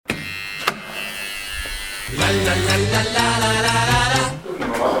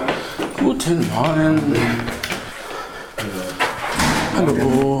Guten Morgen.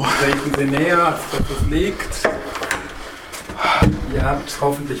 Hallo. Treten Sie näher, als das liegt. Ihr habt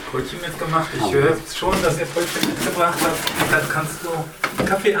hoffentlich Brötchen mitgemacht. Ich höre schon, dass ihr Brötchen mitgebracht habt. Dann kannst du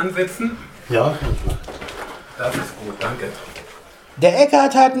Kaffee ansetzen. Ja. Das ist gut, danke. Der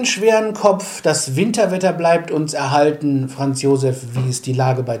Eckart hat einen schweren Kopf. Das Winterwetter bleibt uns erhalten. Franz Josef, wie ist die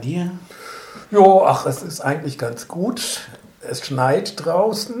Lage bei dir? Jo, ach, es ist eigentlich ganz gut. Es schneit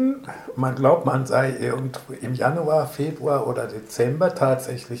draußen. Man glaubt, man sei irgendwo im Januar, Februar oder Dezember.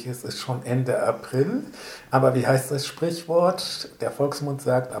 Tatsächlich ist es schon Ende April. Aber wie heißt das Sprichwort? Der Volksmund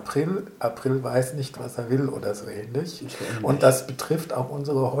sagt April. April weiß nicht, was er will oder so ähnlich. Und das betrifft auch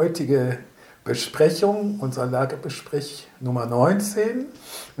unsere heutige Besprechung. Unser Lagebesprech Nummer 19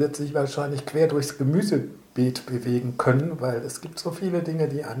 wird sich wahrscheinlich quer durchs Gemüsebeet bewegen können, weil es gibt so viele Dinge,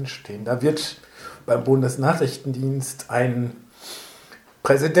 die anstehen. Da wird beim Bundesnachrichtendienst ein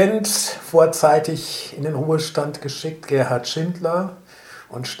Präsident vorzeitig in den Ruhestand geschickt, Gerhard Schindler,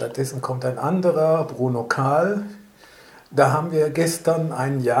 und stattdessen kommt ein anderer, Bruno Kahl. Da haben wir gestern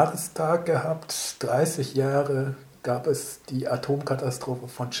einen Jahrestag gehabt, 30 Jahre gab es die Atomkatastrophe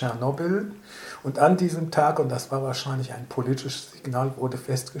von Tschernobyl. Und an diesem Tag, und das war wahrscheinlich ein politisches Signal, wurde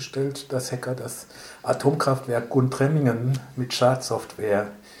festgestellt, dass Hacker das Atomkraftwerk Gundremmingen mit Schadsoftware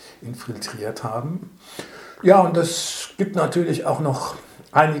infiltriert haben. Ja, und es gibt natürlich auch noch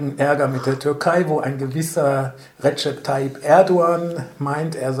einigen Ärger mit der Türkei, wo ein gewisser Recep Tayyip Erdogan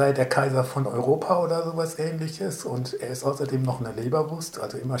meint, er sei der Kaiser von Europa oder sowas Ähnliches. Und er ist außerdem noch eine Leberwurst,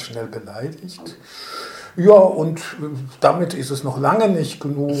 also immer schnell beleidigt. Ja, und damit ist es noch lange nicht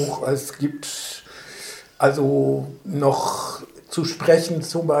genug. Es gibt also noch zu sprechen,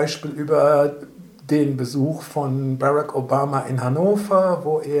 zum Beispiel über den Besuch von Barack Obama in Hannover,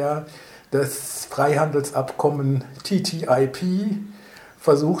 wo er das Freihandelsabkommen TTIP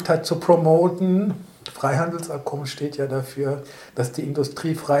versucht hat zu promoten. Freihandelsabkommen steht ja dafür, dass die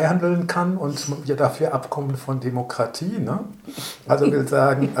Industrie frei handeln kann und wir dafür Abkommen von Demokratie. Ne? Also will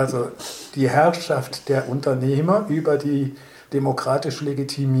sagen, also die Herrschaft der Unternehmer über die demokratisch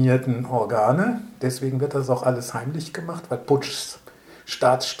legitimierten Organe. Deswegen wird das auch alles heimlich gemacht, weil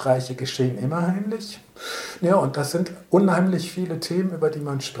Staatsstreiche geschehen immer heimlich. Ja, und das sind unheimlich viele Themen, über die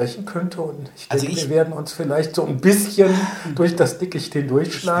man sprechen könnte. Und ich denke, wir werden uns vielleicht so ein bisschen durch das Dickicht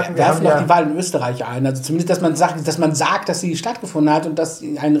hindurchschlagen. Wir werfen noch die Wahl in Österreich ein. Also zumindest, dass man sagt, dass sie stattgefunden hat und dass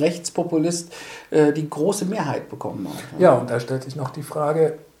ein Rechtspopulist die große Mehrheit bekommen hat. Ja, und da stellt sich noch die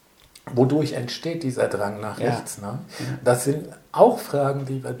Frage, wodurch entsteht dieser Drang nach rechts? Ne? Das sind auch Fragen,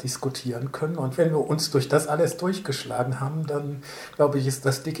 die wir diskutieren können. Und wenn wir uns durch das alles durchgeschlagen haben, dann, glaube ich, ist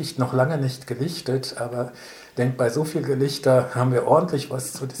das Dickicht noch lange nicht gelichtet. Aber ich denke, bei so viel Gelichter haben wir ordentlich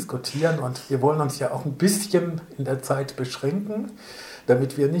was zu diskutieren. Und wir wollen uns ja auch ein bisschen in der Zeit beschränken,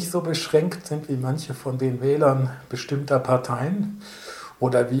 damit wir nicht so beschränkt sind wie manche von den Wählern bestimmter Parteien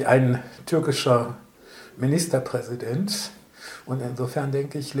oder wie ein türkischer Ministerpräsident. Und insofern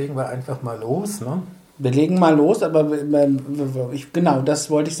denke ich, legen wir einfach mal los. Ne? Wir legen mal los, aber genau, das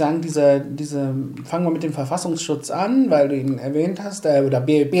wollte ich sagen, fangen wir mit dem Verfassungsschutz an, weil du ihn erwähnt hast, oder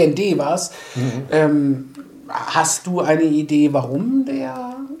BND war es. Hast du eine Idee, warum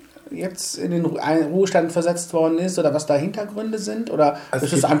der jetzt in den Ruhestand versetzt worden ist oder was da Hintergründe sind? Oder also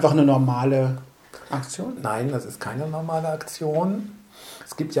ist es einfach eine normale Aktion? Nein, das ist keine normale Aktion.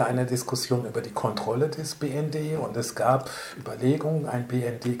 Es gibt ja eine Diskussion über die Kontrolle des BND und es gab Überlegungen, ein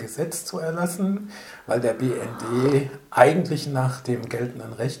BND-Gesetz zu erlassen, weil der BND eigentlich nach dem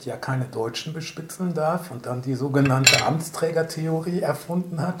geltenden Recht ja keine Deutschen bespitzeln darf und dann die sogenannte Amtsträgertheorie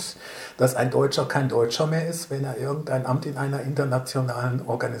erfunden hat, dass ein Deutscher kein Deutscher mehr ist, wenn er irgendein Amt in einer internationalen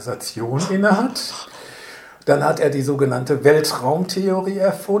Organisation innehat. Dann hat er die sogenannte Weltraumtheorie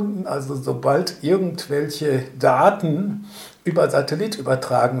erfunden, also sobald irgendwelche Daten über Satellit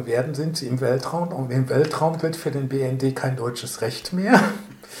übertragen werden, sind sie im Weltraum und im Weltraum gilt für den BND kein deutsches Recht mehr.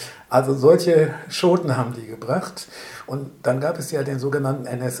 Also solche Schoten haben die gebracht. Und dann gab es ja den sogenannten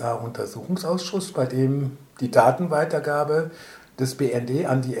NSA-Untersuchungsausschuss, bei dem die Datenweitergabe des BND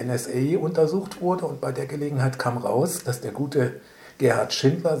an die NSA untersucht wurde. Und bei der Gelegenheit kam raus, dass der gute Gerhard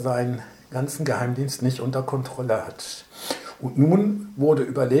Schindler seinen ganzen Geheimdienst nicht unter Kontrolle hat. Und nun wurde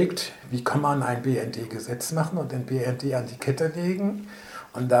überlegt, wie kann man ein BND-Gesetz machen und den BND an die Kette legen.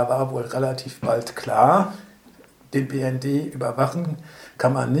 Und da war wohl relativ bald klar, den BND überwachen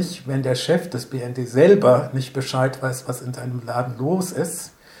kann man nicht, wenn der Chef des BND selber nicht Bescheid weiß, was in seinem Laden los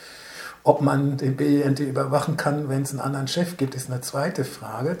ist. Ob man den BND überwachen kann, wenn es einen anderen Chef gibt, ist eine zweite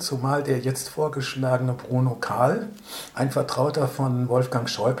Frage, zumal der jetzt vorgeschlagene Bruno Kahl ein Vertrauter von Wolfgang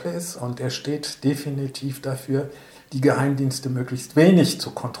Schäuble ist und er steht definitiv dafür, die Geheimdienste möglichst wenig zu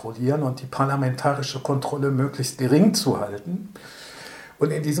kontrollieren und die parlamentarische Kontrolle möglichst gering zu halten. Und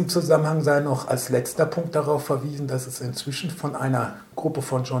in diesem Zusammenhang sei noch als letzter Punkt darauf verwiesen, dass es inzwischen von einer Gruppe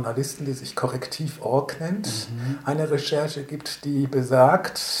von Journalisten, die sich Korrektiv.org nennt, eine Recherche gibt, die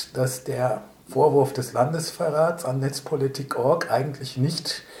besagt, dass der Vorwurf des Landesverrats an Netzpolitik.org eigentlich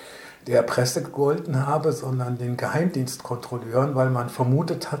nicht der Presse gegolten habe, sondern den Geheimdienstkontrolleuren, weil man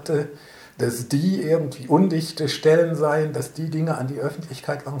vermutet hatte, dass die irgendwie undichte Stellen seien, dass die Dinge an die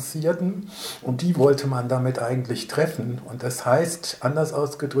Öffentlichkeit lancierten und die wollte man damit eigentlich treffen. Und das heißt, anders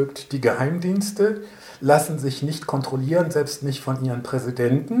ausgedrückt, die Geheimdienste lassen sich nicht kontrollieren, selbst nicht von ihren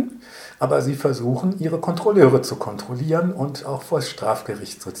Präsidenten, aber sie versuchen, ihre Kontrolleure zu kontrollieren und auch vor das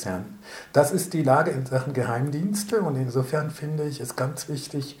Strafgericht zu zerren. Das ist die Lage in Sachen Geheimdienste und insofern finde ich es ganz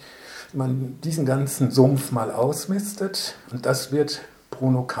wichtig, dass man diesen ganzen Sumpf mal ausmistet und das wird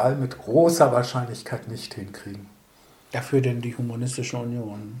Bruno Kahl mit großer Wahrscheinlichkeit nicht hinkriegen. Dafür denn die Humanistische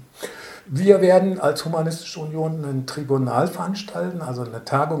Union? Wir werden als Humanistische Union ein Tribunal veranstalten, also eine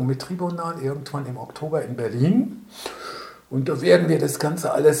Tagung mit Tribunal, irgendwann im Oktober in Berlin. Und da werden wir das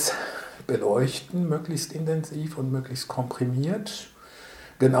Ganze alles beleuchten, möglichst intensiv und möglichst komprimiert.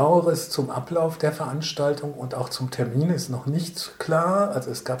 Genaueres zum Ablauf der Veranstaltung und auch zum Termin ist noch nicht klar.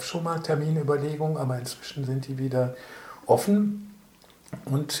 Also es gab schon mal Terminüberlegungen, aber inzwischen sind die wieder offen.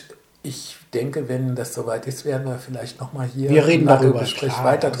 Und ich denke, wenn das soweit ist, werden wir vielleicht nochmal hier im Gespräch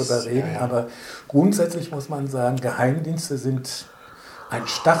weiter darüber reden. Ja. Aber grundsätzlich muss man sagen, Geheimdienste sind ein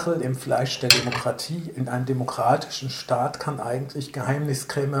Stachel im Fleisch der Demokratie. In einem demokratischen Staat kann eigentlich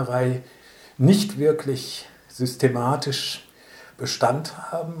Geheimniskrämerei nicht wirklich systematisch Bestand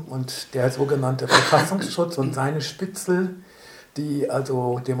haben. Und der sogenannte Verfassungsschutz und seine Spitzel, die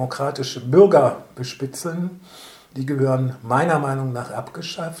also demokratische Bürger bespitzeln, die gehören meiner Meinung nach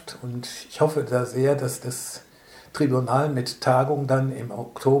abgeschafft und ich hoffe da sehr, dass das Tribunal mit Tagung dann im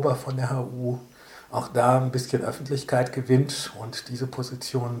Oktober von der HU auch da ein bisschen Öffentlichkeit gewinnt und diese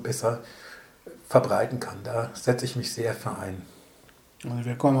Position besser verbreiten kann. Da setze ich mich sehr für ein. Also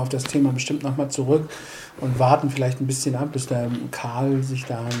wir kommen auf das Thema bestimmt nochmal zurück und warten vielleicht ein bisschen ab, bis der Karl sich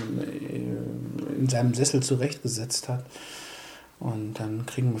da in seinem Sessel zurechtgesetzt hat. Und dann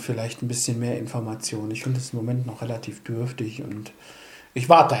kriegen wir vielleicht ein bisschen mehr Informationen. Ich finde es im Moment noch relativ dürftig und ich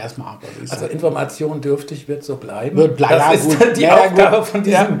warte da erstmal ab. Also Information dürftig wird so bleiben. Das ist die Aufgabe von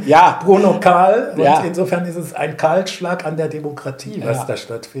diesem Bruno Kahl. Und insofern ist es ein Kahlschlag an der Demokratie, was da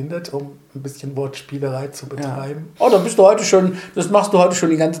stattfindet, um ein bisschen Wortspielerei zu betreiben. Ja. Oh, das machst du heute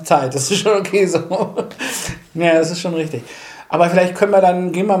schon die ganze Zeit. Das ist schon okay so. Ja, das ist schon richtig. Aber vielleicht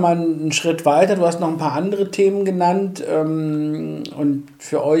gehen wir mal einen Schritt weiter. Du hast noch ein paar andere Themen genannt. Und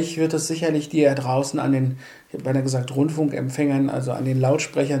für euch wird es sicherlich, die ja draußen an den, ich habe beinahe gesagt, Rundfunkempfängern, also an den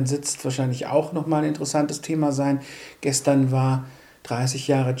Lautsprechern sitzt, wahrscheinlich auch nochmal ein interessantes Thema sein. Gestern war 30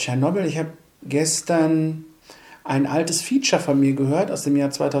 Jahre Tschernobyl. Ich habe gestern ein altes Feature von mir gehört aus dem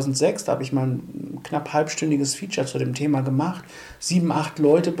Jahr 2006. Da habe ich mal ein knapp halbstündiges Feature zu dem Thema gemacht. 7, 8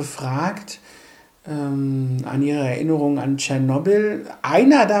 Leute befragt an ihre Erinnerungen an Tschernobyl.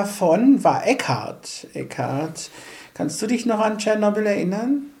 Einer davon war Eckhard. Eckhard, kannst du dich noch an Tschernobyl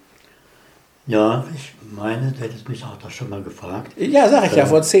erinnern? Ja, ich meine, du hättest mich auch das schon mal gefragt. Ja, sag ich ja,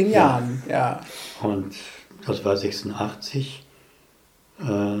 vor 10 Jahren. Ja. Und das war 86.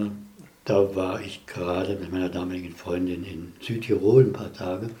 Da war ich gerade mit meiner damaligen Freundin in Südtirol ein paar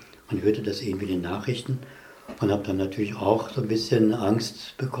Tage und hörte das irgendwie in den Nachrichten und habe dann natürlich auch so ein bisschen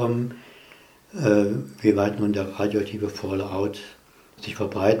Angst bekommen, wie weit nun der radioaktive Fallout sich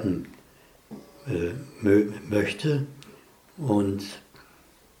verbreiten möchte. Und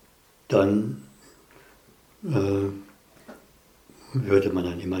dann hörte man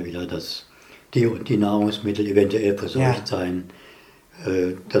dann immer wieder, dass die und die Nahrungsmittel eventuell verseucht seien,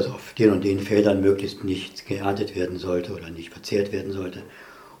 dass auf den und den Feldern möglichst nicht geerntet werden sollte oder nicht verzehrt werden sollte.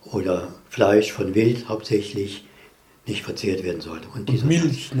 Oder Fleisch von Wild hauptsächlich nicht verzehrt werden sollte. Und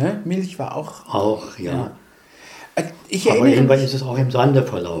Milch, ne? Milch war auch... Auch, ja. Aber irgendwann ist es auch im Sande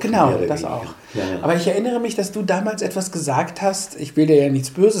verlaufen. Genau, das auch. Ja. Aber ich erinnere mich, dass du damals etwas gesagt hast, ich will dir ja nichts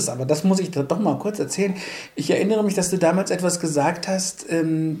Böses, aber das muss ich doch mal kurz erzählen. Ich erinnere mich, dass du damals etwas gesagt hast,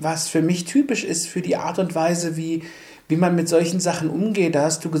 was für mich typisch ist für die Art und Weise, wie man mit solchen Sachen umgeht. Da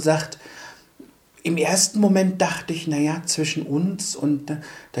hast du gesagt, im ersten Moment dachte ich, naja, zwischen uns und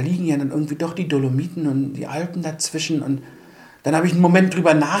da liegen ja dann irgendwie doch die Dolomiten und die Alpen dazwischen und Dann habe ich einen Moment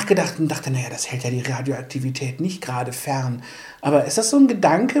drüber nachgedacht und dachte, naja, das hält ja die Radioaktivität nicht gerade fern. Aber ist das so ein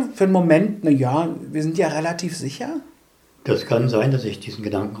Gedanke für einen Moment, naja, wir sind ja relativ sicher? Das kann sein, dass ich diesen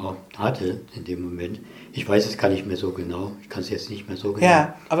Gedanken auch hatte in dem Moment. Ich weiß es gar nicht mehr so genau. Ich kann es jetzt nicht mehr so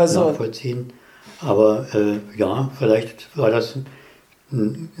genau aber nachvollziehen. Aber ja, vielleicht war das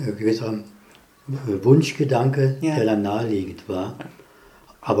ein gewisser Wunschgedanke, der dann naheliegend war.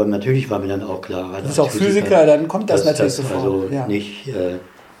 Aber natürlich war mir dann auch klar, du bist auch Physiker, dann kommt das natürlich sofort. Also nicht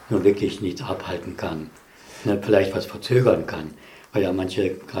nur wirklich nichts abhalten kann. Ne, vielleicht was verzögern kann. Weil ja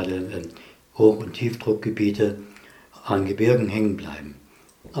manche gerade Hoch- und Tiefdruckgebiete an Gebirgen hängen bleiben.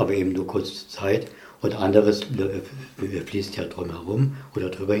 Aber eben nur kurze Zeit und anderes fließt ja drumherum oder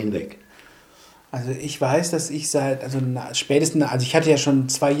drüber hinweg. Also ich weiß, dass ich spätestens, ich hatte ja schon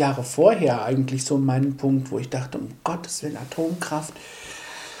 2 Jahre vorher eigentlich so meinen Punkt, wo ich dachte, um Gottes Willen, Atomkraft.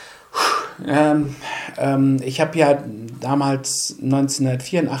 Ich habe ja damals,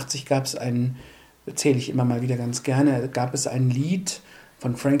 1984 gab es erzähle ich immer mal wieder ganz gerne, gab es ein Lied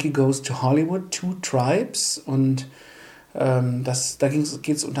von Frankie Goes to Hollywood, Two Tribes, und da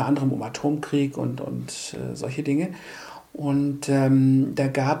geht es unter anderem um Atomkrieg und solche Dinge. Und da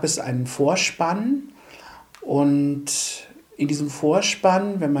gab es einen Vorspann, und in diesem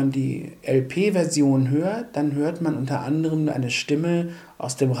Vorspann, wenn man die LP-Version hört, dann hört man unter anderem eine Stimme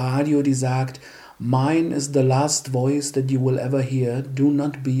aus dem Radio, die sagt, "Mine is the last voice that you will ever hear, do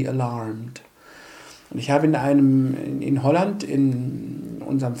not be alarmed." Und ich habe in Holland in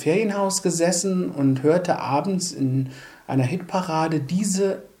unserem Ferienhaus gesessen und hörte abends in einer Hitparade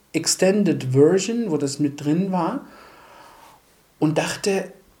diese Extended Version, wo das mit drin war, und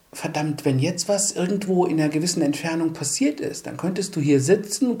dachte, verdammt, wenn jetzt was irgendwo in einer gewissen Entfernung passiert ist, dann könntest du hier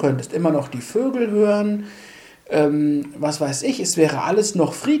sitzen, könntest immer noch die Vögel hören, was weiß ich, es wäre alles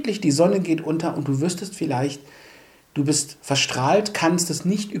noch friedlich, die Sonne geht unter und du wüsstest vielleicht, du bist verstrahlt, kannst es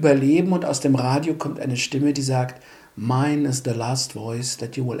nicht überleben, und aus dem Radio kommt eine Stimme, die sagt, "Mine is the last voice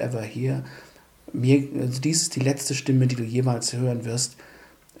that you will ever hear." Dies ist die letzte Stimme, die du jemals hören wirst.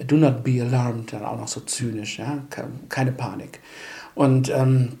 "Do not be alarmed", dann auch noch so zynisch, ja? Keine Panik. Und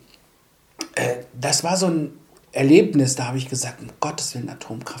das war so ein Erlebnis, da habe ich gesagt, um Gottes Willen,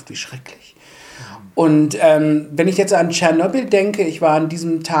 Atomkraft, wie schrecklich. Und wenn ich jetzt an Tschernobyl denke, ich war an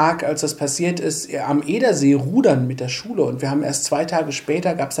diesem Tag, als das passiert ist, am Edersee rudern mit der Schule, und wir haben erst 2 Tage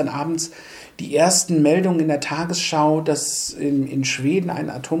später, gab es dann abends die ersten Meldungen in der Tagesschau, dass in Schweden ein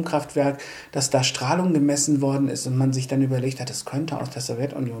Atomkraftwerk, dass da Strahlung gemessen worden ist und man sich dann überlegt hat, das könnte aus der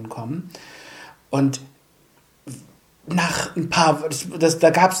Sowjetunion kommen. Und nach ein paar, da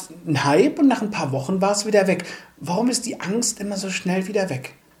gab es einen Hype, und nach ein paar Wochen war es wieder weg. Warum ist die Angst immer so schnell wieder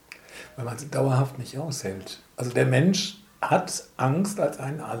weg? Weil man sie dauerhaft nicht aushält. Also der Mensch hat Angst als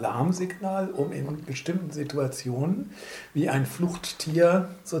ein Alarmsignal, um in bestimmten Situationen wie ein Fluchttier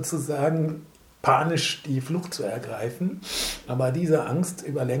sozusagen panisch die Flucht zu ergreifen. Aber diese Angst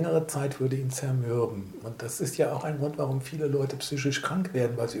über längere Zeit würde ihn zermürben. Und das ist ja auch ein Grund, warum viele Leute psychisch krank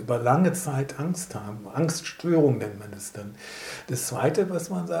werden, weil sie über lange Zeit Angst haben. Angststörung nennt man es dann. Das Zweite, was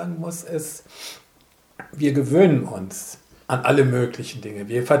man sagen muss, ist, wir gewöhnen uns an alle möglichen Dinge.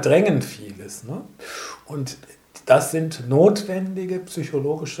 Wir verdrängen vieles. Ne? Und das sind notwendige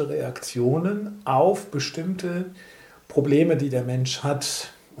psychologische Reaktionen auf bestimmte Probleme, die der Mensch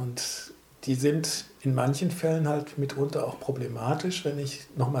hat. Und die sind in manchen Fällen halt mitunter auch problematisch, wenn ich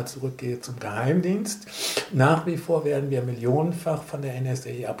nochmal zurückgehe zum Geheimdienst. Nach wie vor werden wir millionenfach von der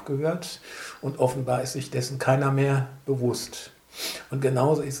NSA abgehört, und offenbar ist sich dessen keiner mehr bewusst. Und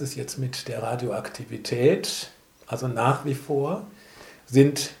genauso ist es jetzt mit der Radioaktivität. Also nach wie vor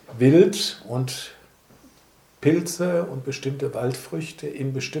sind Wild und Pilze und bestimmte Waldfrüchte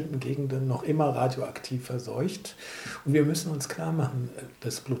in bestimmten Gegenden noch immer radioaktiv verseucht. Und wir müssen uns klar machen,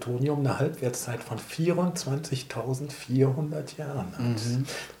 dass Plutonium eine Halbwertszeit von 24.400 Jahren hat. Mhm.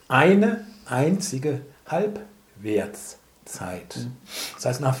 Eine einzige Halbwertszeit. Das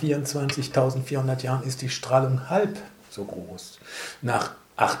heißt, nach 24.400 Jahren ist die Strahlung halb so groß. Nach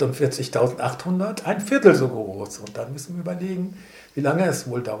 48.800 ein Viertel so groß. Und dann müssen wir überlegen, wie lange es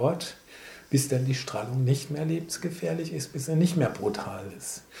wohl dauert, bis denn die Strahlung nicht mehr lebensgefährlich ist, bis sie nicht mehr brutal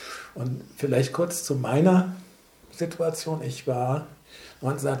ist. Und vielleicht kurz zu meiner Situation. Ich war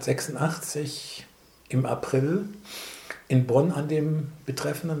 1986 im April in Bonn an dem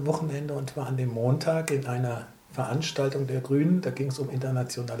betreffenden Wochenende und war an dem Montag in einer Veranstaltung der Grünen. Da ging es um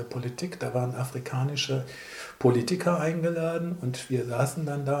internationale Politik. Da waren afrikanische Politiker eingeladen und wir saßen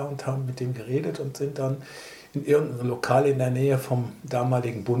dann da und haben mit denen geredet und sind dann in irgendein Lokal in der Nähe vom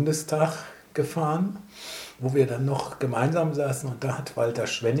damaligen Bundestag gefahren. wo wir dann noch gemeinsam saßen und da hat Walter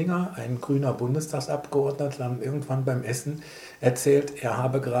Schwenninger, ein grüner Bundestagsabgeordneter, dann irgendwann beim Essen erzählt, er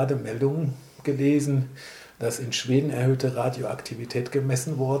habe gerade Meldungen gelesen, dass in Schweden erhöhte Radioaktivität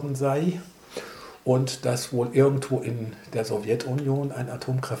gemessen worden sei und dass wohl irgendwo in der Sowjetunion ein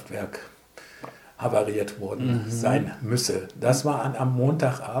Atomkraftwerk havariert worden sein müsse. Das war am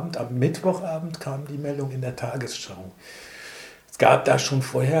Montagabend, am Mittwochabend kam die Meldung in der Tagesschau. Es gab da schon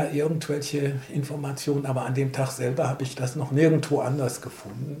vorher irgendwelche Informationen, aber an dem Tag selber habe ich das noch nirgendwo anders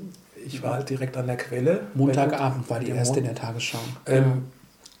gefunden. Ich war halt direkt an der Quelle. Montagabend war die erste in der Tagesschau.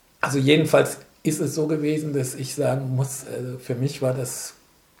 Also jedenfalls ist es so gewesen, dass ich sagen muss, für mich war das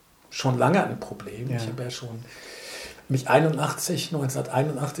schon lange ein Problem. Ja. Ich habe ja schon mich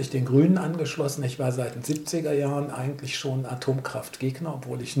 1981 den Grünen angeschlossen. Ich war seit den 70er Jahren eigentlich schon Atomkraftgegner,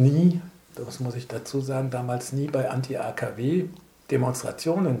 obwohl ich nie, das muss ich dazu sagen, damals nie bei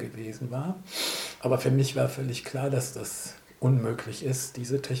Anti-AKW-Demonstrationen gewesen war. Aber für mich war völlig klar, dass das unmöglich ist,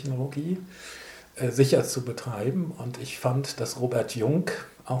 diese Technologie sicher zu betreiben. Und ich fand, dass Robert Jungk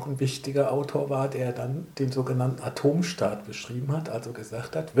auch ein wichtiger Autor war, der dann den sogenannten Atomstaat beschrieben hat, also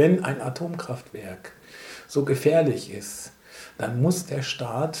gesagt hat, wenn ein Atomkraftwerk so gefährlich ist, dann muss der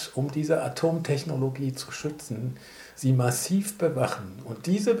Staat, um diese Atomtechnologie zu schützen, sie massiv bewachen. Und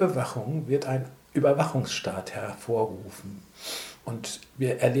diese Bewachung wird ein Überwachungsstaat hervorrufen. Und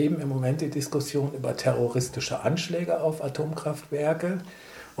wir erleben im Moment die Diskussion über terroristische Anschläge auf Atomkraftwerke.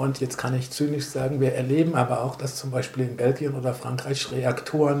 Und jetzt kann ich zynisch sagen, wir erleben aber auch, dass zum Beispiel in Belgien oder Frankreich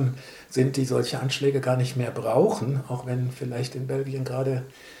Reaktoren sind, die solche Anschläge gar nicht mehr brauchen, auch wenn vielleicht in Belgien gerade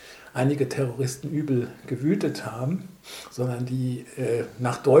einige Terroristen übel gewütet haben, sondern die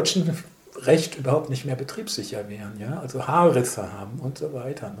nach deutschem Recht überhaupt nicht mehr betriebssicher wären, ja? Also Haarrisse haben und so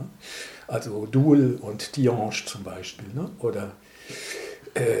weiter. Ne? Also Doul und Tihange zum Beispiel, ne? Oder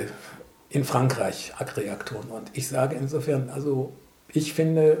in Frankreich Reaktoren. Und ich sage insofern, also ich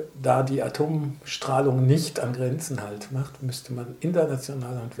finde, da die Atomstrahlung nicht an Grenzen halt macht, müsste man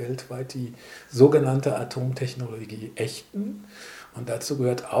international und weltweit die sogenannte Atomtechnologie ächten. Und dazu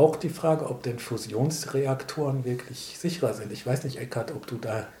gehört auch die Frage, ob denn Fusionsreaktoren wirklich sicherer sind. Ich weiß nicht, Eckhard, ob du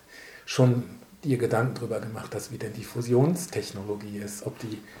da schon dir Gedanken darüber gemacht hast, wie denn die Fusionstechnologie ist, ob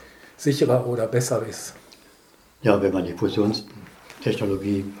die sicherer oder besser ist. Ja, wenn man die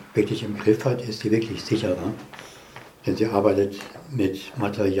Fusionstechnologie wirklich im Griff hat, ist sie wirklich sicherer. Denn sie arbeitet mit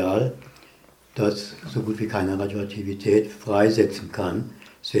Material, das so gut wie keine Radioaktivität freisetzen kann.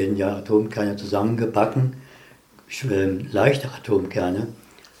 Es werden ja Atomkerne zusammengebacken, leichte Atomkerne,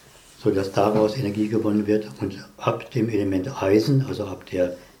 sodass daraus Energie gewonnen wird. Und ab dem Element Eisen, also ab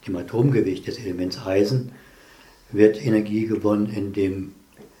dem Atomgewicht des Elements Eisen, wird Energie gewonnen, indem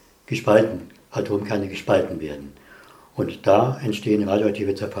Atomkerne gespalten werden. Und da entstehen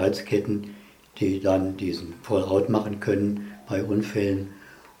radioaktive Zerfallsketten, die dann diesen Fallout machen können bei Unfällen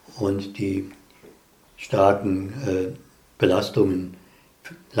und die starken Belastungen,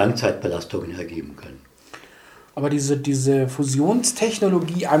 Langzeitbelastungen ergeben können. Aber diese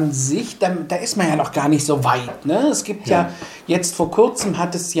Fusionstechnologie an sich, da ist man ja noch gar nicht so weit. Ne? Es gibt ja jetzt vor kurzem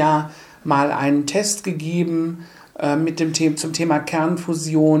hat es ja mal einen Test gegeben zum Thema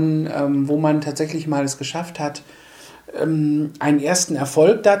Kernfusion, wo man tatsächlich mal es geschafft hat, einen ersten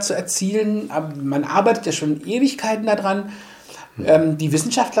Erfolg da zu erzielen. Aber man arbeitet ja schon Ewigkeiten daran. Die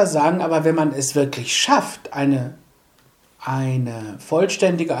Wissenschaftler sagen aber, wenn man es wirklich schafft, eine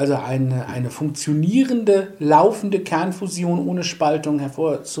vollständige, also eine funktionierende, laufende Kernfusion ohne Spaltung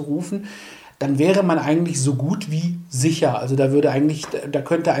hervorzurufen, dann wäre man eigentlich so gut wie sicher. Also da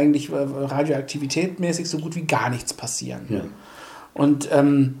könnte eigentlich radioaktivitätmäßig so gut wie gar nichts passieren. Ja. Und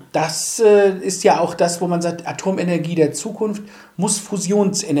das ist ja auch das, wo man sagt, Atomenergie der Zukunft muss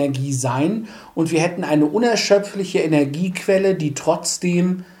Fusionsenergie sein. Und wir hätten eine unerschöpfliche Energiequelle, die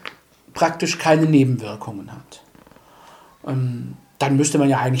trotzdem praktisch keine Nebenwirkungen hat. Dann müsste man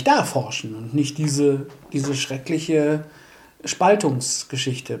ja eigentlich da forschen und nicht diese schreckliche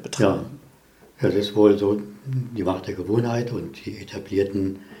Spaltungsgeschichte betreiben. Ja, das ist wohl so die Macht der Gewohnheit und die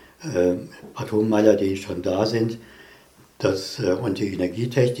etablierten Atommeiler, die schon da sind, und die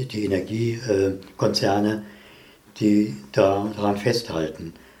Energietechnik, die Energiekonzerne, die daran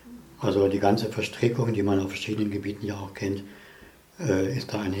festhalten. Also die ganze Verstrickung, die man auf verschiedenen Gebieten ja auch kennt,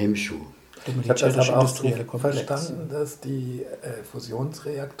 ist da ein Hemmschuh. Ich habe das aber auch so verstanden, dass die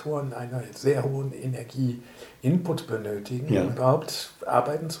Fusionsreaktoren einen sehr hohen Energie-Input benötigen, um überhaupt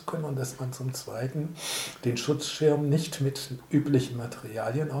arbeiten zu können, und dass man zum Zweiten den Schutzschirm nicht mit üblichen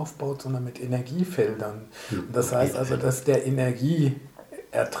Materialien aufbaut, sondern mit Energiefeldern. Und das heißt also, dass der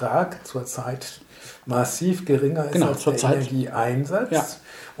Ertrag zurzeit massiv geringer ist als der Energieeinsatz. Ja.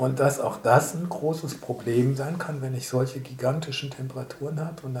 Und dass auch das ein großes Problem sein kann, wenn ich solche gigantischen Temperaturen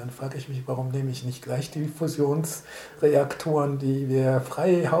habe. Und dann frage ich mich, warum nehme ich nicht gleich die Fusionsreaktoren, die wir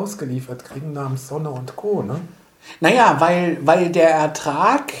frei Haus geliefert kriegen, namens Sonne und Co. Ne? Naja, weil der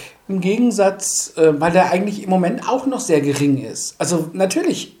Ertrag im Gegensatz, weil der eigentlich im Moment auch noch sehr gering ist. Also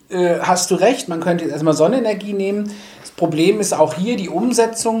natürlich hast du recht, man könnte erstmal Sonnenenergie nehmen. Das Problem ist auch hier die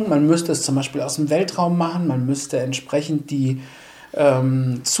Umsetzung. Man müsste es zum Beispiel aus dem Weltraum machen, man müsste entsprechend die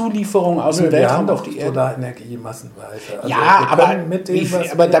Zulieferung aus dem Weltraum auf die Erde. Solarenergie massenweise. Also ja, aber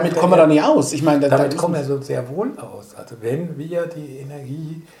damit kommen wir doch nicht aus. Ich meine, damit kommen wir so sehr wohl aus. Also wenn wir die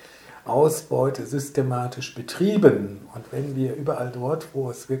Energieausbeute systematisch betrieben und wenn wir überall dort,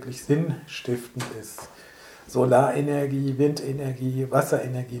 wo es wirklich sinnstiftend ist, Solarenergie, Windenergie,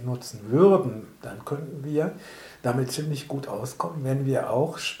 Wasserenergie nutzen würden, dann könnten wir damit ziemlich gut auskommen, wenn wir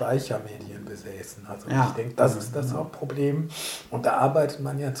auch Speichermedien besäßen. Also ja. Ich denke, das ist das Hauptproblem. Und da arbeitet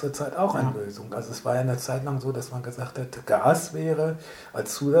man ja zurzeit auch an Lösungen. Also es war ja eine Zeit lang so, dass man gesagt hat, Gas wäre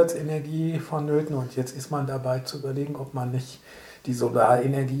als Zusatzenergie vonnöten. Und jetzt ist man dabei zu überlegen, ob man nicht die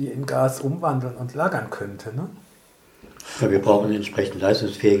Solarenergie in Gas umwandeln und lagern könnte. Ne? Ja, wir brauchen eine entsprechend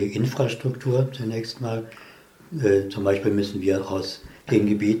leistungsfähige Infrastruktur zunächst mal. Zum Beispiel müssen wir aus den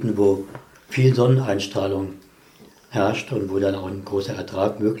Gebieten, wo viel Sonneneinstrahlung herrscht und wo dann auch ein großer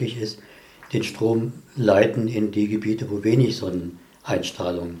Ertrag möglich ist, den Strom leiten in die Gebiete, wo wenig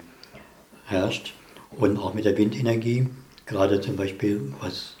Sonneneinstrahlung herrscht. Und auch mit der Windenergie, gerade zum Beispiel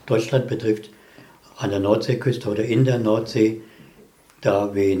was Deutschland betrifft, an der Nordseeküste oder in der Nordsee,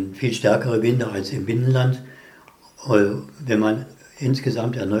 da wehen viel stärkere Winde als im Binnenland. Wenn man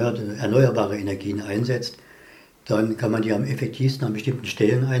insgesamt erneuerbare Energien einsetzt, dann kann man die am effektivsten an bestimmten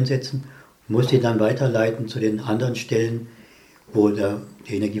Stellen einsetzen, muss sie dann weiterleiten zu den anderen Stellen, wo die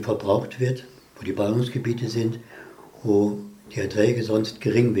Energie verbraucht wird, wo die Ballungsgebiete sind, wo die Erträge sonst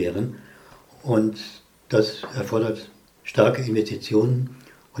gering wären. Und das erfordert starke Investitionen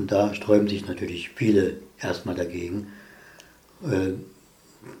und da sträuben sich natürlich viele erstmal dagegen.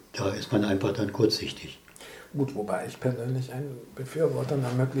 Da ist man einfach dann kurzsichtig. Gut, wobei ich persönlich ein Befürworter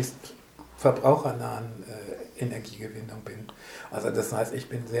einer möglichst verbrauchernahen Energiegewinnung bin. Also das heißt, ich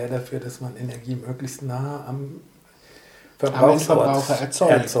bin sehr dafür, dass man Energie möglichst nah am Verbraucher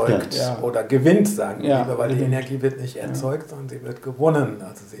erzeugt ja. Oder gewinnt, sagen wir ja, lieber, weil die Energie wird nicht erzeugt, sondern sie wird gewonnen.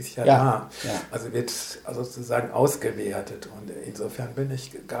 Also sie ist ja da. Ja. Also wird sozusagen ausgewertet. Und insofern bin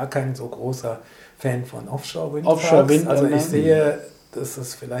ich gar kein so großer Fan von Offshore-Windparks. Also ich sehe, dass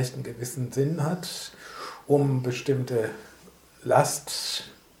es vielleicht einen gewissen Sinn hat, um bestimmte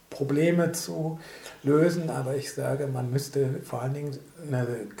Lastprobleme zu lösen, aber ich sage, man müsste vor allen Dingen eine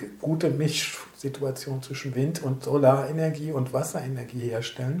gute Mischsituation zwischen Wind- und Solarenergie und Wasserenergie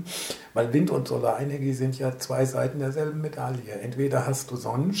herstellen, weil Wind- und Solarenergie sind ja zwei Seiten derselben Medaille. Entweder hast du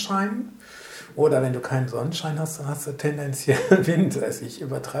Sonnenschein oder wenn du keinen Sonnenschein hast, dann hast du tendenziell Wind. Also ich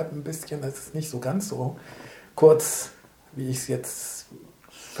übertreibe ein bisschen, das ist nicht so ganz so kurz, wie ich es jetzt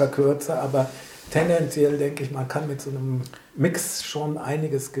verkürze, aber tendenziell denke ich, man kann mit so einem Mix schon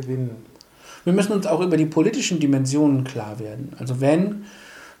einiges gewinnen. Wir müssen uns auch über die politischen Dimensionen klar werden. Also wenn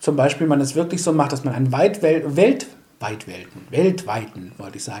zum Beispiel man es wirklich so macht, dass man einen weltweiten,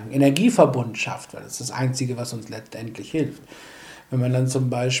 wollte ich sagen, Energieverbund schafft, weil das ist das Einzige, was uns letztendlich hilft. Wenn man dann zum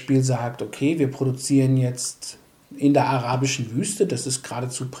Beispiel sagt, okay, wir produzieren jetzt in der arabischen Wüste, das ist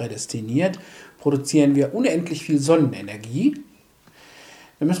geradezu prädestiniert, produzieren wir unendlich viel Sonnenenergie.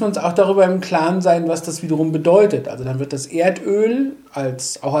 Wir müssen uns auch darüber im Klaren sein, was das wiederum bedeutet. Also dann wird das Erdöl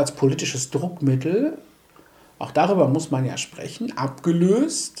auch als politisches Druckmittel, auch darüber muss man ja sprechen,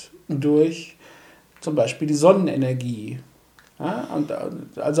 abgelöst durch zum Beispiel die Sonnenenergie. Ja, und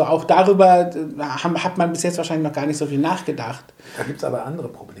also auch darüber hat man bis jetzt wahrscheinlich noch gar nicht so viel nachgedacht. Da gibt es aber andere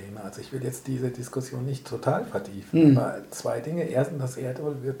Probleme. Also ich will jetzt diese Diskussion nicht total vertiefen, aber zwei Dinge. Erstens, das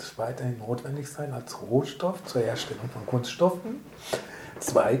Erdöl wird weiterhin notwendig sein als Rohstoff zur Herstellung von Kunststoffen.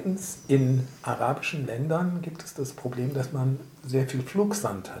 Zweitens, in arabischen Ländern gibt es das Problem, dass man sehr viel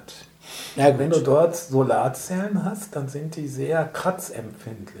Flugsand hat. Ja, wenn du dort Solarzellen hast, dann sind die sehr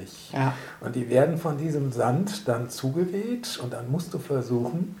kratzempfindlich. Ja. Und die werden von diesem Sand dann zugeweht und dann musst du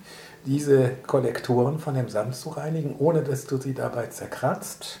versuchen, diese Kollektoren von dem Sand zu reinigen, ohne dass du sie dabei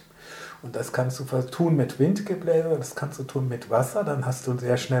zerkratzt. Und das kannst du tun mit Windgebläse, das kannst du tun mit Wasser, dann hast du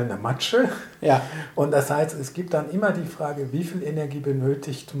sehr schnell eine Matsche. Ja. Und das heißt, es gibt dann immer die Frage, wie viel Energie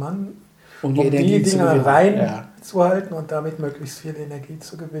benötigt man, um die Dinger reinzuhalten und damit möglichst viel Energie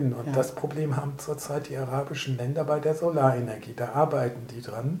zu gewinnen. Und das Problem haben zurzeit die arabischen Länder bei der Solarenergie. Da arbeiten die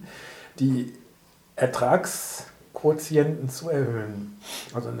dran, die Ertragsquotienten zu erhöhen.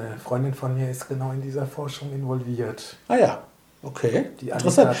 Also eine Freundin von mir ist genau in dieser Forschung involviert. Ah ja, okay. Die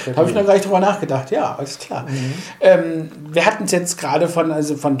Interessant. Anita Habe ich noch gar nicht drüber nachgedacht. Ja, alles klar. Wir hatten es jetzt gerade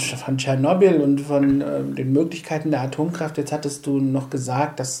von Tschernobyl und von den Möglichkeiten der Atomkraft. Jetzt hattest du noch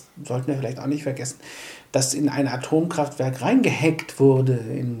gesagt, das sollten wir vielleicht auch nicht vergessen, dass in ein Atomkraftwerk reingehackt wurde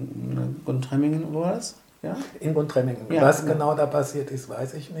in Gundremmingen, wo war das? Ja? In Gundremmingen. Ja, Was genau. genau da passiert ist,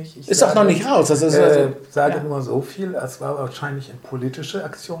 weiß ich nicht. Ich Ist auch noch nicht raus. Das ist sage ja. nur so viel, es war wahrscheinlich eine politische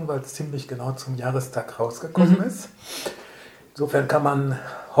Aktion, weil es ziemlich genau zum Jahrestag rausgekommen ist. Insofern kann man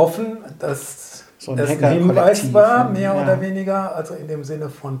hoffen, dass So ein es ein Hacker-Kollektiv, Hinweis war, mehr ja. oder weniger, also in dem Sinne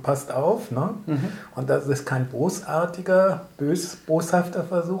von passt auf, ne? Und dass es kein bosartiger, boshafter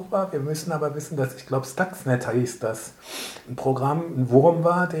Versuch war. Wir müssen aber wissen, dass, ich glaube, Stuxnet hieß das, ein Programm, ein Wurm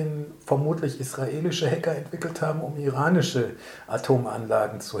war, den vermutlich israelische Hacker entwickelt haben, um iranische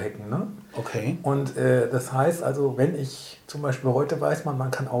Atomanlagen zu hacken, ne? Okay. Und das heißt also, wenn ich zum Beispiel heute weiß man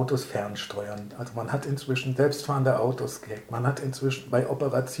kann Autos fernsteuern. Also man hat inzwischen selbstfahrende Autos gehackt. Man hat inzwischen bei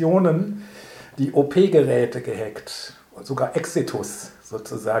Operationen die OP-Geräte gehackt. Und sogar Exitus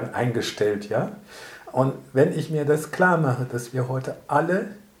sozusagen eingestellt, ja. Und wenn ich mir das klar mache, dass wir heute alle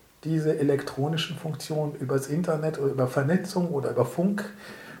diese elektronischen Funktionen übers Internet oder über Vernetzung oder über Funk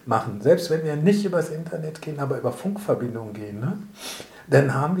machen, selbst wenn wir nicht übers Internet gehen, aber über Funkverbindungen gehen, ne?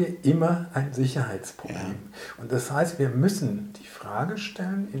 Dann haben wir immer ein Sicherheitsproblem. Ja. Und das heißt, wir müssen die Frage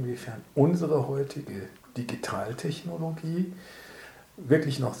stellen, inwiefern unsere heutige Digitaltechnologie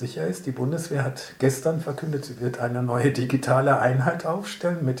wirklich noch sicher ist. Die Bundeswehr hat gestern verkündet, sie wird eine neue digitale Einheit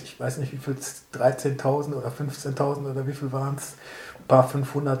aufstellen mit, ich weiß nicht wie viel, 13.000 oder 15.000 oder wie viel waren es, ein paar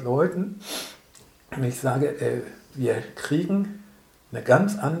 500 Leuten. Und ich sage, wir kriegen eine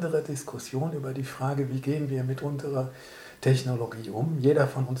ganz andere Diskussion über die Frage, wie gehen wir mit unserer Technologie um. Jeder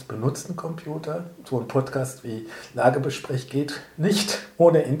von uns benutzt einen Computer. So ein Podcast wie Lagebesprech geht nicht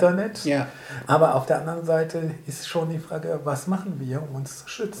ohne Internet. Ja. Aber auf der anderen Seite ist schon die Frage, was machen wir, um uns zu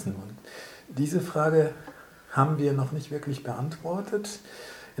schützen? Und diese Frage haben wir noch nicht wirklich beantwortet.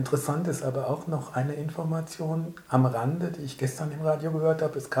 Interessant ist aber auch noch eine Information am Rande, die ich gestern im Radio gehört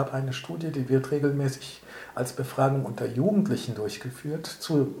habe. Es gab eine Studie, die wird regelmäßig als Befragung unter Jugendlichen durchgeführt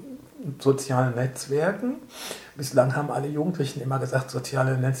zu sozialen Netzwerken. Bislang haben alle Jugendlichen immer gesagt,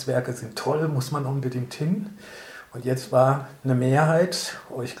 soziale Netzwerke sind toll, muss man unbedingt hin. Und jetzt war eine Mehrheit,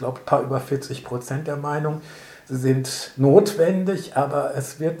 ich glaube ein paar über 40% der Meinung, sie sind notwendig, aber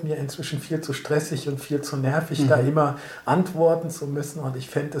es wird mir inzwischen viel zu stressig und viel zu nervig, da immer antworten zu müssen. Und ich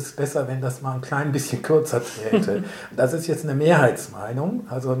fände es besser, wenn das mal ein klein bisschen kürzer träte. Das ist jetzt eine Mehrheitsmeinung,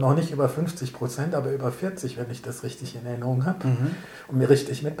 also noch nicht über 50%, aber über 40%, wenn ich das richtig in Erinnerung habe und mir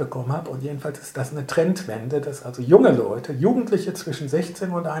richtig mitbekommen habe. Und jedenfalls ist das eine Trendwende, dass also junge Leute, Jugendliche zwischen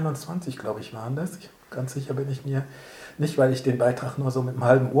 16 und 21, glaube ich, waren das. Ganz sicher bin ich mir nicht, weil ich den Beitrag nur so mit einem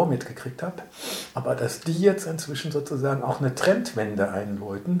halben Ohr mitgekriegt habe, aber dass die jetzt inzwischen sozusagen auch eine Trendwende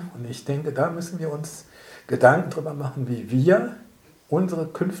einläuten. Und ich denke, da müssen wir uns Gedanken drüber machen, wie wir unsere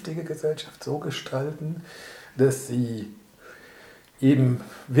künftige Gesellschaft so gestalten, dass sie eben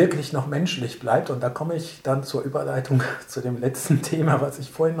wirklich noch menschlich bleibt. Und da komme ich dann zur Überleitung zu dem letzten Thema, was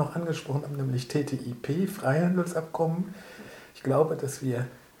ich vorhin noch angesprochen habe, nämlich TTIP, Freihandelsabkommen. Ich glaube, dass wir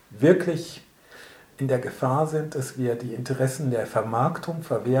wirklich in der Gefahr sind, dass wir die Interessen der Vermarktung,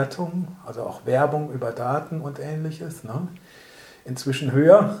 Verwertung, also auch Werbung über Daten und Ähnliches, ne, inzwischen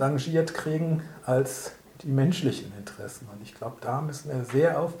höher rangiert kriegen als die menschlichen Interessen. Und ich glaube, da müssen wir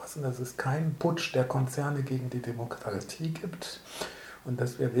sehr aufpassen, dass es keinen Putsch der Konzerne gegen die Demokratie gibt und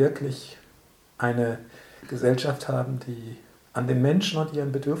dass wir wirklich eine Gesellschaft haben, die an den Menschen und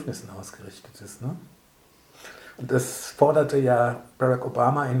ihren Bedürfnissen ausgerichtet ist. Ne? Und das forderte ja Barack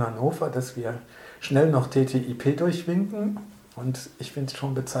Obama in Hannover, dass wir schnell noch TTIP durchwinken. Und ich finde es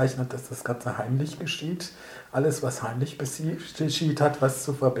schon bezeichnend, dass das Ganze heimlich geschieht. Alles, was heimlich geschieht, hat was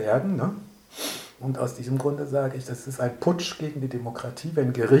zu verbergen. Ne? Und aus diesem Grunde sage ich, das ist ein Putsch gegen die Demokratie,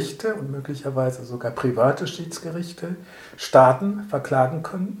 wenn Gerichte und möglicherweise sogar private Schiedsgerichte Staaten verklagen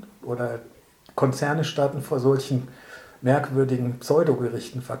können oder Konzerne Staaten vor solchen merkwürdigen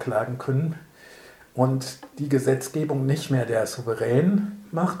Pseudogerichten verklagen können und die Gesetzgebung nicht mehr der Souverän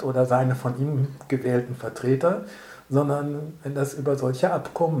macht oder seine von ihm gewählten Vertreter, sondern wenn das über solche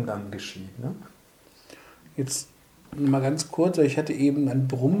Abkommen dann geschieht. Ne? Jetzt mal ganz kurz, ich hatte eben ein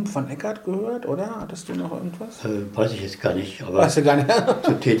Brummen von Eckart gehört, oder? Hattest du noch irgendwas? Weiß ich jetzt gar nicht, aber Weißt du gar nicht?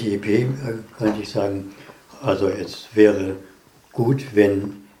 zu TTIP könnte ich sagen, also es wäre gut,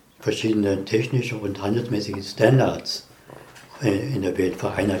 wenn verschiedene technische und handelsmäßige Standards in der Welt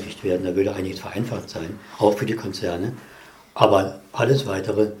vereinheitlicht werden. Da würde einiges vereinfacht sein, auch für die Konzerne. Aber alles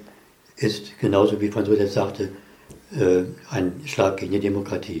Weitere ist genauso wie Franz jetzt sagte, ein Schlag gegen die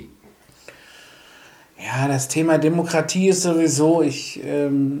Demokratie. Ja, das Thema Demokratie ist sowieso,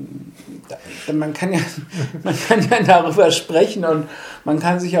 man kann ja darüber sprechen und man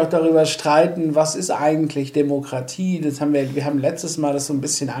kann sich auch darüber streiten, was ist eigentlich Demokratie. Wir haben letztes Mal das so ein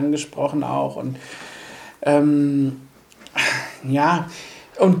bisschen angesprochen auch und ja,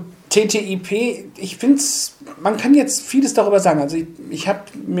 und TTIP, ich finde es, man kann jetzt vieles darüber sagen. Also ich habe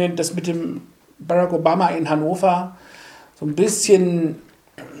mir das mit dem Barack Obama in Hannover so ein bisschen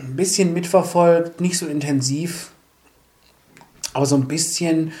mitverfolgt, nicht so intensiv, aber so ein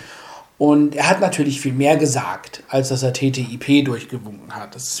bisschen. Und er hat natürlich viel mehr gesagt, als dass er TTIP durchgewunken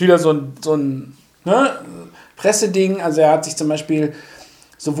hat. Das ist wieder so ein Presseding. Also er hat sich zum Beispiel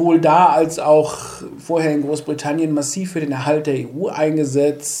sowohl da als auch vorher in Großbritannien massiv für den Erhalt der EU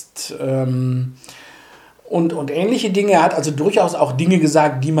eingesetzt und ähnliche Dinge. Er hat also durchaus auch Dinge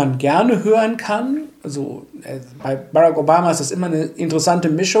gesagt, die man gerne hören kann. Also bei Barack Obama ist das immer eine interessante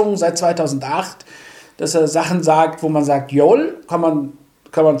Mischung seit 2008, dass er Sachen sagt, wo man sagt, jol, kann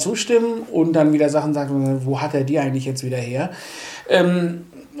man zustimmen, und dann wieder Sachen sagt, wo hat er die eigentlich jetzt wieder her?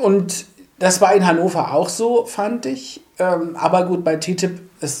 Und das war in Hannover auch so, fand ich. Aber gut, bei TTIP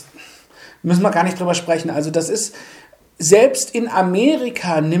müssen wir gar nicht drüber sprechen. Also das ist, selbst in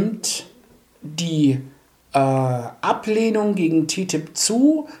Amerika nimmt die Ablehnung gegen TTIP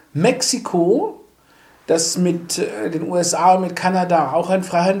zu. Mexiko, das mit den USA und mit Kanada auch ein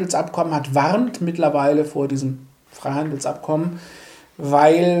Freihandelsabkommen hat, warnt mittlerweile vor diesem Freihandelsabkommen,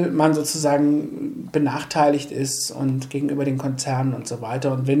 weil man sozusagen benachteiligt ist und gegenüber den Konzernen und so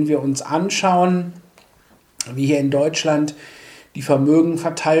weiter. Und wenn wir uns anschauen, wie hier in Deutschland die Vermögen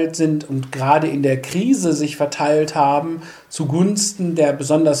verteilt sind und gerade in der Krise sich verteilt haben, zugunsten der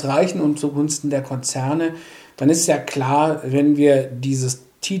besonders Reichen und zugunsten der Konzerne, dann ist ja klar, wenn wir dieses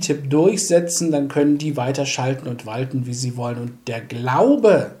TTIP durchsetzen, dann können die weiter schalten und walten, wie sie wollen. Und der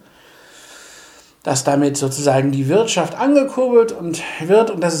Glaube, dass damit sozusagen die Wirtschaft angekurbelt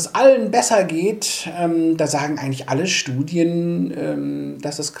wird und dass es allen besser geht, da sagen eigentlich alle Studien,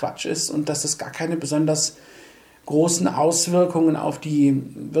 dass es Quatsch ist und dass es gar keine besonders großen Auswirkungen auf die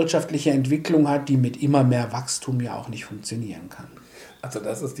wirtschaftliche Entwicklung hat, die mit immer mehr Wachstum ja auch nicht funktionieren kann. Also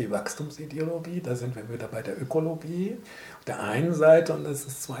das ist die Wachstumsideologie, da sind wir wieder bei der Ökologie auf der einen Seite, und das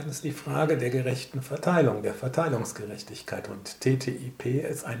ist zweitens die Frage der gerechten Verteilung, der Verteilungsgerechtigkeit. Und TTIP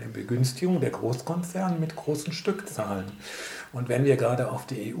ist eine Begünstigung der Großkonzerne mit großen Stückzahlen. Und wenn wir gerade auf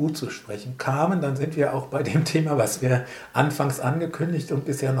die EU zu sprechen kamen, dann sind wir auch bei dem Thema, was wir anfangs angekündigt und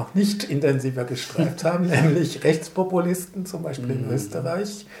bisher noch nicht intensiver gestreift haben, nämlich Rechtspopulisten, zum Beispiel in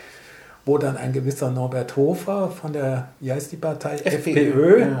Österreich, wo dann ein gewisser Norbert Hofer von der, wie heißt die Partei?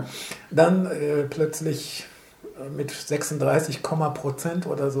 FPÖ, ja, dann plötzlich mit 36%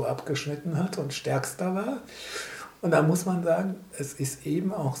 oder so abgeschnitten hat und stärkster war. Und da muss man sagen, es ist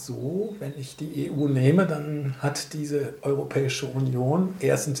eben auch so, wenn ich die EU nehme, dann hat diese Europäische Union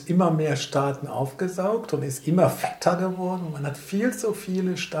erstens immer mehr Staaten aufgesaugt und ist immer fetter geworden. Man hat viel zu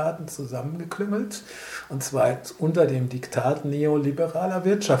viele Staaten zusammengeklüngelt, und zwar unter dem Diktat neoliberaler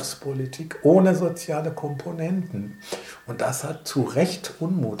Wirtschaftspolitik ohne soziale Komponenten. Und das hat zu Recht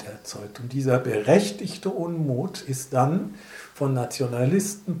Unmut erzeugt. Und dieser berechtigte Unmut ist dann von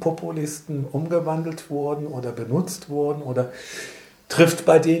Nationalisten, Populisten umgewandelt worden oder benutzt worden oder trifft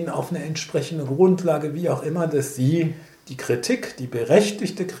bei denen auf eine entsprechende Grundlage, wie auch immer, dass sie die Kritik, die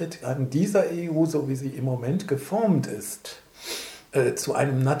berechtigte Kritik an dieser EU, so wie sie im Moment geformt ist, zu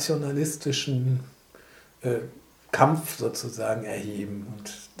einem nationalistischen Kampf sozusagen erheben.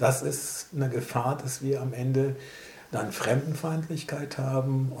 Und das ist eine Gefahr, dass wir am Ende dann Fremdenfeindlichkeit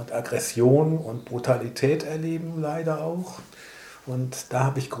haben und Aggression und Brutalität erleben, leider auch. Und da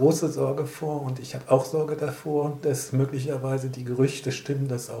habe ich große Sorge vor, und ich habe auch Sorge davor, dass möglicherweise die Gerüchte stimmen,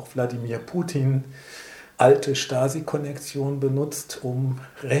 dass auch Wladimir Putin alte Stasi-Konnektionen benutzt, um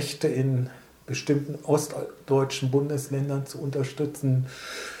Rechte in bestimmten ostdeutschen Bundesländern zu unterstützen.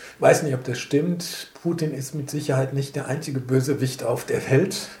 Ich weiß nicht, ob das stimmt. Putin ist mit Sicherheit nicht der einzige Bösewicht auf der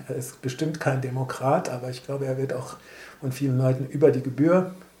Welt. Er ist bestimmt kein Demokrat, aber ich glaube, er wird auch von vielen Leuten über die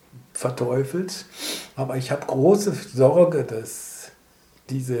Gebühr verteufelt. Aber ich habe große Sorge, dass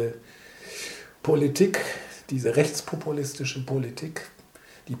diese Politik, diese rechtspopulistische Politik,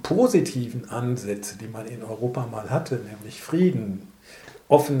 die positiven Ansätze, die man in Europa mal hatte, nämlich Frieden,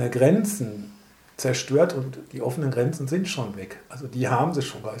 offene Grenzen, zerstört, und die offenen Grenzen sind schon weg. Also die haben sie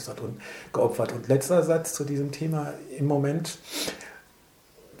schon geopfert. Und letzter Satz zu diesem Thema im Moment: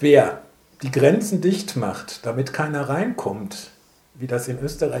 Wer die Grenzen dicht macht, damit keiner reinkommt, wie das in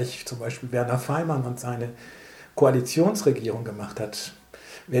Österreich zum Beispiel Werner Faymann und seine Koalitionsregierung gemacht hat,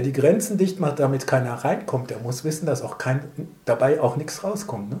 Wer die Grenzen dicht macht, damit keiner reinkommt, der muss wissen, dass dabei auch nichts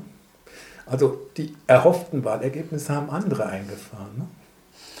rauskommt. Ne? Also die erhofften Wahlergebnisse haben andere eingefahren. Ne?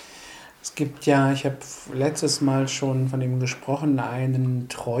 Es gibt ja, ich habe letztes Mal schon von ihm gesprochen, einen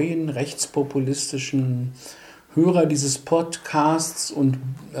treuen rechtspopulistischen Hörer dieses Podcasts und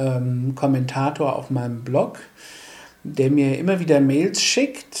Kommentator auf meinem Blog, der mir immer wieder Mails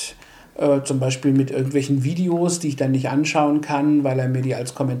schickt, zum Beispiel mit irgendwelchen Videos, die ich dann nicht anschauen kann, weil er mir die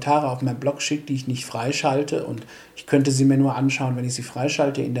als Kommentare auf meinem Blog schickt, die ich nicht freischalte, und ich könnte sie mir nur anschauen, wenn ich sie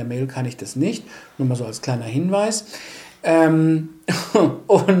freischalte. In der Mail kann ich das nicht, nur mal so als kleiner Hinweis.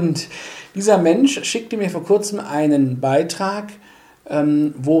 Und dieser Mensch schickte mir vor kurzem einen Beitrag,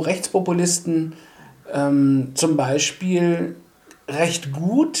 wo Rechtspopulisten zum Beispiel recht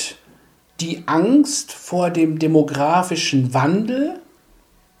gut die Angst vor dem demografischen Wandel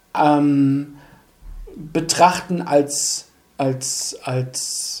betrachten als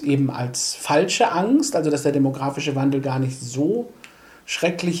falsche Angst, also dass der demografische Wandel gar nicht so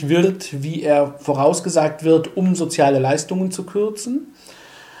schrecklich wird, wie er vorausgesagt wird, um soziale Leistungen zu kürzen.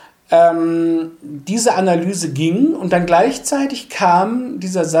 Diese Analyse ging, und dann gleichzeitig kam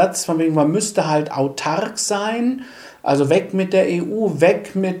dieser Satz von wegen, man müsste halt autark sein, also weg mit der EU,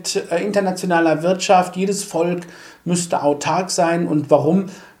 weg mit internationaler Wirtschaft, jedes Volk müsste autark sein. Und warum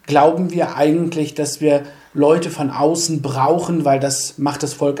glauben wir eigentlich, dass wir Leute von außen brauchen, weil das macht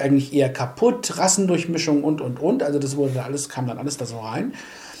das Volk eigentlich eher kaputt, Rassendurchmischung und. Also das kam dann alles da so rein.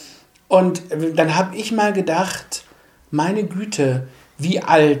 Und dann habe ich mal gedacht, meine Güte, wie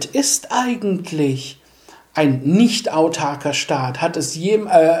alt ist eigentlich ein nicht autarker Staat? Hat es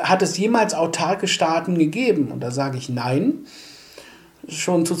jemals autarke Staaten gegeben? Und da sage ich nein.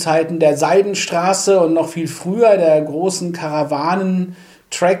 Schon zu Zeiten der Seidenstraße und noch viel früher, der großen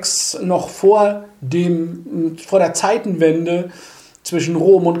Karawanen-Tracks, noch vor der Zeitenwende zwischen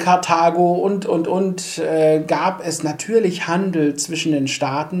Rom und Karthago und gab es natürlich Handel zwischen den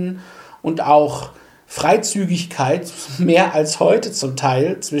Staaten und auch Freizügigkeit, mehr als heute zum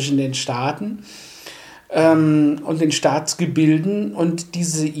Teil, zwischen den Staaten und den Staatsgebilden. Und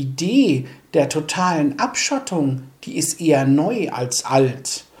diese Idee der totalen Abschottung, die ist eher neu als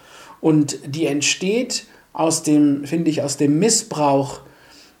alt. Und die entsteht aus dem Missbrauch,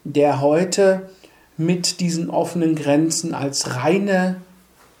 der heute mit diesen offenen Grenzen als reine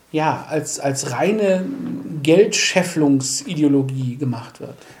Geldscheffelungsideologie gemacht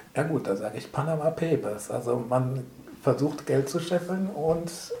wird. Ja gut, da sage ich Panama Papers. Also man versucht Geld zu scheffeln und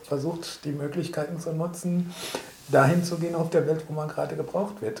versucht die Möglichkeiten zu nutzen, dahin zu gehen auf der Welt, wo man gerade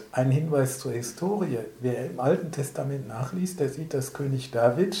gebraucht wird. Ein Hinweis zur Historie. Wer im Alten Testament nachliest, der sieht, dass König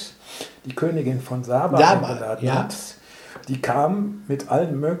David die Königin von Saba eingeladen hat. Die kam mit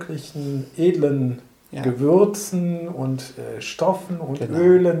allen möglichen edlen Gewürzen und Stoffen und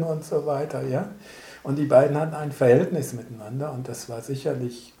Ölen und so weiter. Ja? Und die beiden hatten ein Verhältnis miteinander, und das war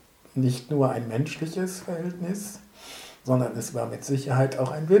sicherlich nicht nur ein menschliches Verhältnis, sondern es war mit Sicherheit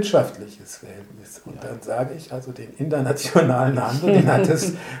auch ein wirtschaftliches Verhältnis. Und dann sage ich, also den internationalen Handel, den hat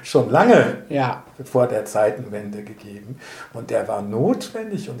es schon lange vor der Zeitenwende gegeben. Und der war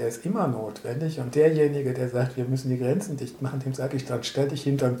notwendig, und der ist immer notwendig. Und derjenige, der sagt, wir müssen die Grenzen dicht machen, dem sage ich, dann stell dich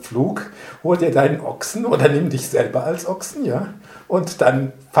hinter den Pflug, hol dir deinen Ochsen oder nimm dich selber als Ochsen, ja. Und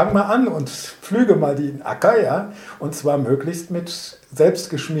dann fang mal an und pflüge mal den Acker, ja. Und zwar möglichst mit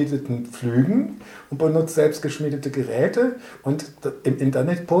selbstgeschmiedeten Pflügen und benutzt selbstgeschmiedete Geräte, und im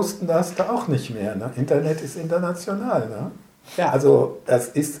Internet posten darfst du auch nicht mehr. Ne? Internet ist international. Ne? Ja. Also das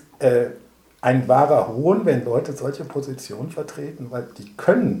ist ein wahrer Hohn, wenn Leute solche Positionen vertreten, weil die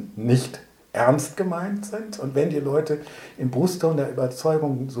können nicht ernst gemeint sind. Und wenn die Leute im Brustton der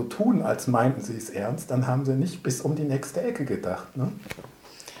Überzeugung so tun, als meinten sie es ernst, dann haben sie nicht bis um die nächste Ecke gedacht. Ne?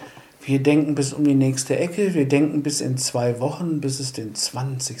 Wir denken bis um die nächste Ecke, wir denken bis in 2 Wochen, bis es den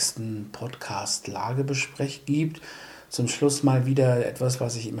 20. Podcast Lagebesprech gibt. Zum Schluss mal wieder etwas,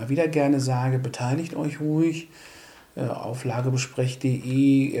 was ich immer wieder gerne sage: Beteiligt euch ruhig auf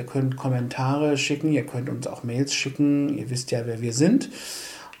lagebesprech.de. Ihr könnt Kommentare schicken, ihr könnt uns auch Mails schicken. Ihr wisst ja, wer wir sind.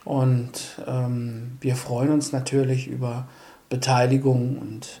 Und wir freuen uns natürlich über Beteiligung.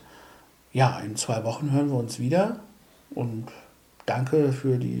 Und ja, in 2 Wochen hören wir uns wieder. Und danke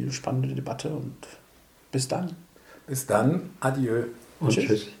für die spannende Debatte und bis dann. Bis dann. Adieu. Und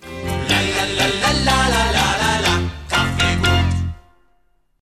tschüss.